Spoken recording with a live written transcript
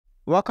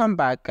Welcome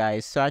back,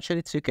 guys. So I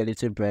actually took a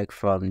little break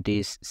from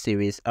this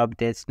series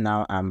updates.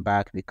 Now I'm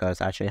back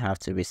because I actually have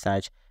to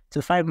research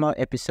to find more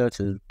episodes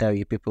to tell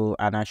you people,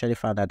 and I actually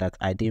found out that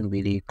I didn't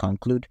really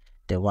conclude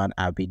the one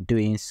I've been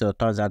doing. So it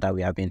turns out that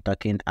we have been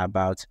talking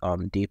about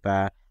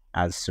Deepa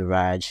and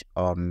Suraj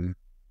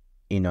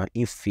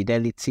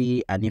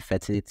infidelity and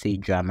infertility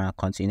drama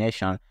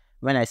continuation.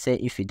 When I say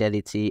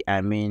infidelity,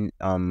 I mean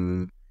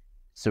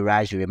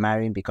Suraj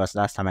remarrying, because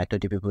last time I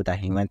told you people that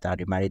he went and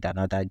remarried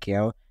another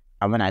girl.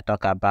 And when I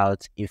talk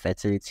about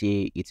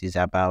infertility, it is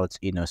about,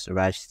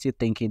 Suraj still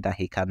thinking that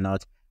he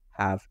cannot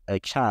have a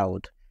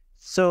child.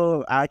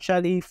 So I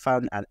actually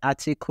found an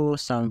article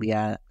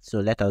somewhere. So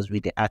let us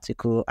read the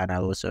article and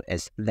I'll also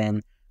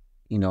explain,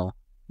 you know,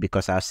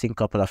 because I've seen a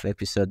couple of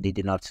episodes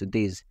leading up to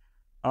this.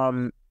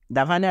 Um,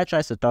 Davania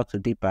tries to talk to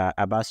Deepa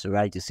about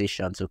Suraj's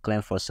decision to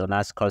claim for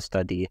Sona's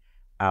custody.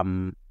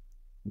 Um,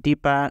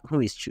 Deepa, who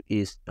is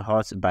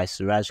hurt by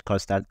Suraj's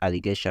constant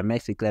allegation,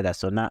 makes it clear that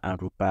Sona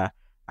and Rupa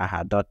are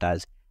her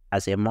daughters.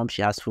 As a mom,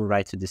 she has full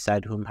right to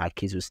decide whom her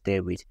kids will stay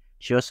with.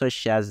 She also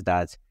shares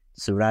that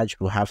Suraj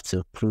will have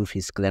to prove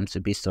his claim to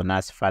be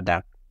Sona's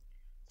father.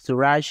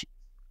 Suraj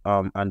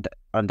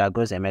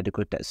undergoes a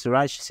medical test.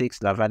 Suraj seeks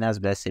Lavania's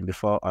blessing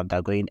before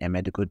undergoing a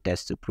medical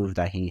test to prove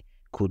that he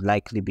could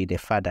likely be the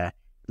father.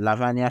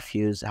 Lavania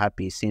feels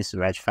happy seeing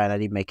Suraj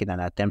finally making an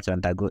attempt to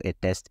undergo a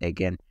test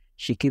again.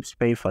 She keeps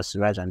praying for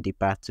Suraj and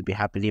Deepa to be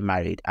happily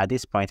married. At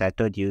this point, I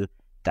told you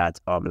that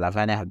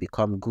Lavania had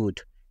become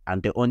good,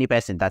 and the only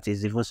person that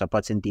is even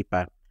supporting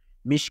Deepa.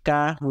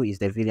 Mishka, who is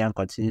the villain,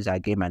 continues her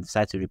game and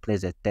decides to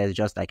replace the test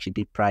just like she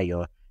did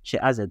prior. She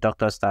asks the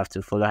doctor's staff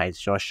to follow her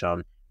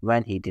instruction.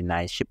 When he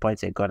denies, she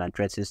points a gun and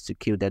threatens to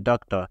kill the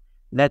doctor.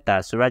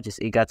 Later, Suraj is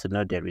eager to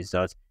know the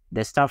results.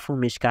 The staff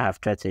whom Mishka have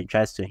threatened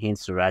tries to hint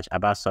Suraj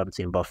about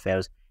something but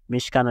fails.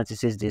 Mishka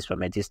notices this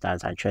from a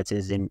distance and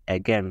threatens him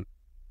again.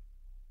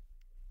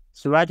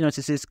 Suraj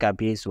notices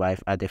Kabir's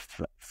wife at the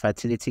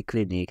fertility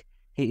clinic.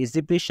 He is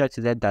deeply shocked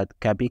to learn that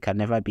Kabir can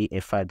never be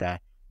a father.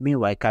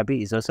 Meanwhile, Kabir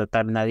is also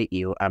terminally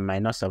ill and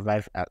might not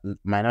survive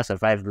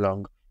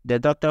long. The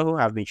doctor who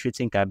have been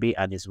treating Kabir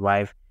and his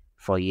wife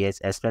for years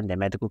explained the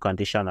medical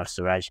condition of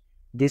Suraj.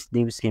 This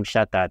leaves him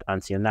shattered.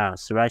 Until now,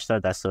 Suraj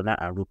thought that Sona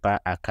and Rupa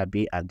are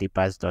Kabir and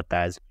Deepa's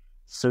daughters.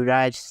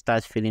 Suraj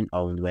starts feeling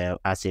unwell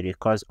as he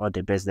recalls all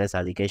the baseless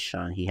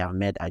allegations he have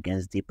made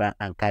against Deepa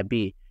and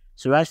Kabir.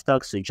 Suraj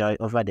talks to Joy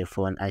over the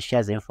phone and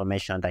shares the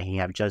information that he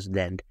have just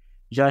learned.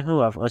 Joy, who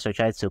have also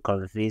tried to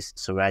convince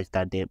Suraj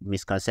that the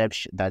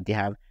misconception that he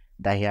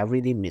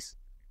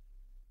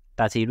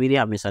really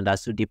have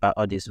misunderstood Deepa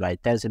all this while,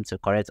 tells him to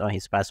correct all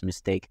his past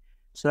mistake.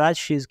 Suraj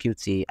feels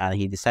guilty and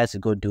he decides to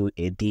go do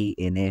a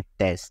DNA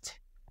test.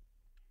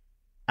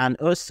 And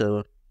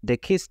also, the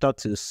kids talk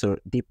to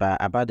Deepa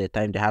about the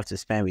time they have to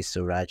spend with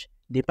Suraj.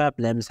 Deepa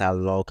blames her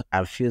luck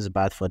and feels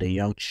bad for the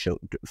young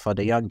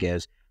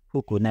girls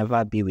who could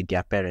never be with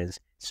their parents.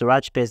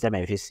 Suraj pays them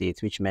a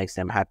visit, which makes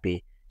them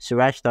happy.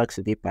 Suraj talks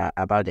to Deepa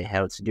about the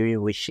health, during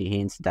which she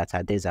hints that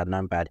her days are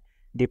numbered.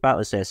 Deepa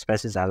also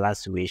expresses her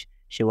last wish.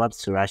 She wants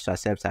Suraj to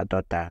accept her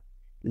daughter.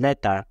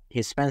 Later,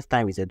 he spends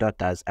time with the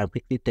daughters and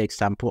quickly takes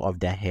sample of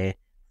their hair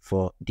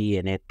for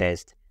DNA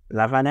test.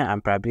 Lavanya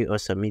and Prabir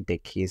also meet the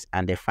kids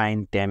and they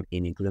find them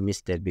in a gloomy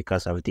state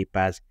because of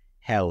Deepa's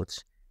health.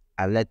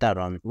 And later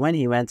on, when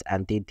he went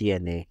and did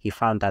DNA, he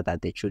found out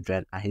that the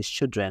children are his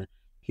children.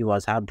 He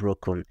was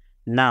heartbroken.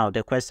 Now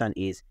the question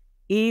is,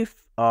 if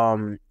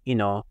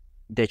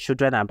the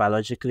children are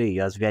biologically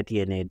yours via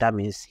DNA, that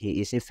means he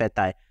is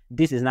infertile.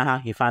 This is not how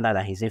he found out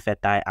that he's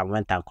infertile and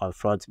went and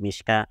confronted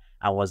Mishka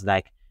and was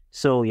like,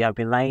 so you have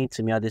been lying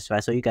to me all this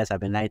while. So you guys have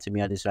been lying to me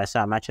all this while. So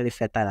I'm actually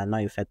fertile and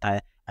not infertile.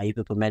 And you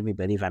people made me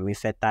believe I'm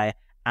infertile.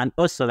 And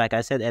also, like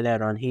I said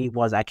earlier on, he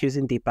was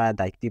accusing Deepa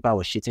that Deepa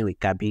was cheating with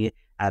Kabir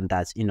and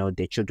that,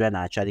 the children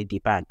are actually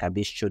Deepa and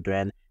Kabir's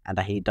children and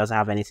that he doesn't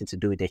have anything to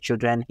do with the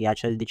children. He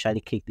actually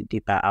literally kicked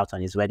Deepa out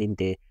on his wedding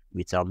day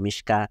with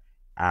Mishka.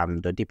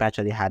 The Deepa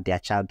actually had their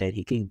child then.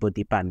 He kicked both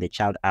Deepa and the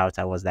child out.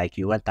 I was like,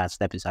 you went and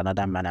slept with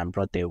another man and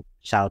brought the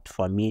child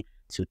for me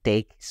to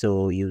take.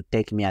 So you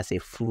take me as a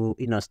fool,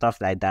 stuff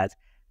like that.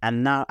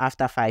 And now,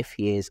 after 5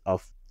 years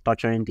of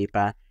torturing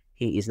Deepa,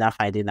 he is now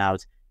finding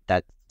out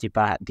that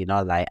Deepa did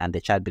not lie and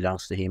the child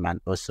belongs to him and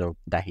also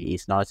that he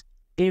is not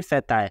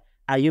infertile.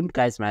 And you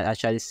guys might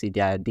actually see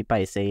that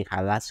Deepa is saying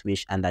her last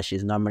wish and that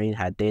she's numbering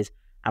her days.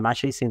 I'm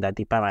actually seeing that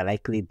Deepa might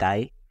likely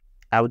die.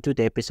 I will do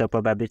the episode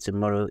probably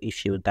tomorrow if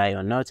she will die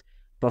or not.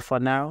 But for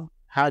now,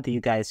 how do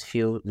you guys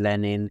feel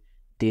learning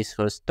this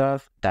whole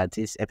stuff? That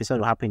this episode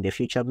will happen in the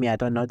future? Me, I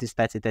don't know. This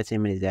 30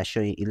 minutes they're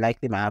showing, it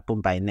likely might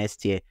happen by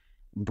next year.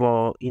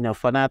 But,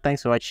 for now,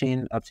 thanks for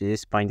watching up to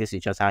this point. This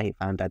is just how he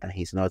found out that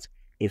he's not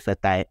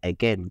infertile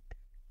again.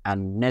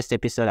 And next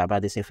episode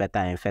about this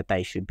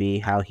infertile should be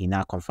how he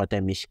now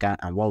confronted Mishka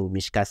and what will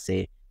Mishka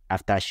say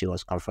after she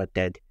was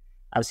confronted.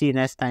 I'll see you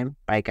next time.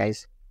 Bye,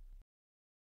 guys.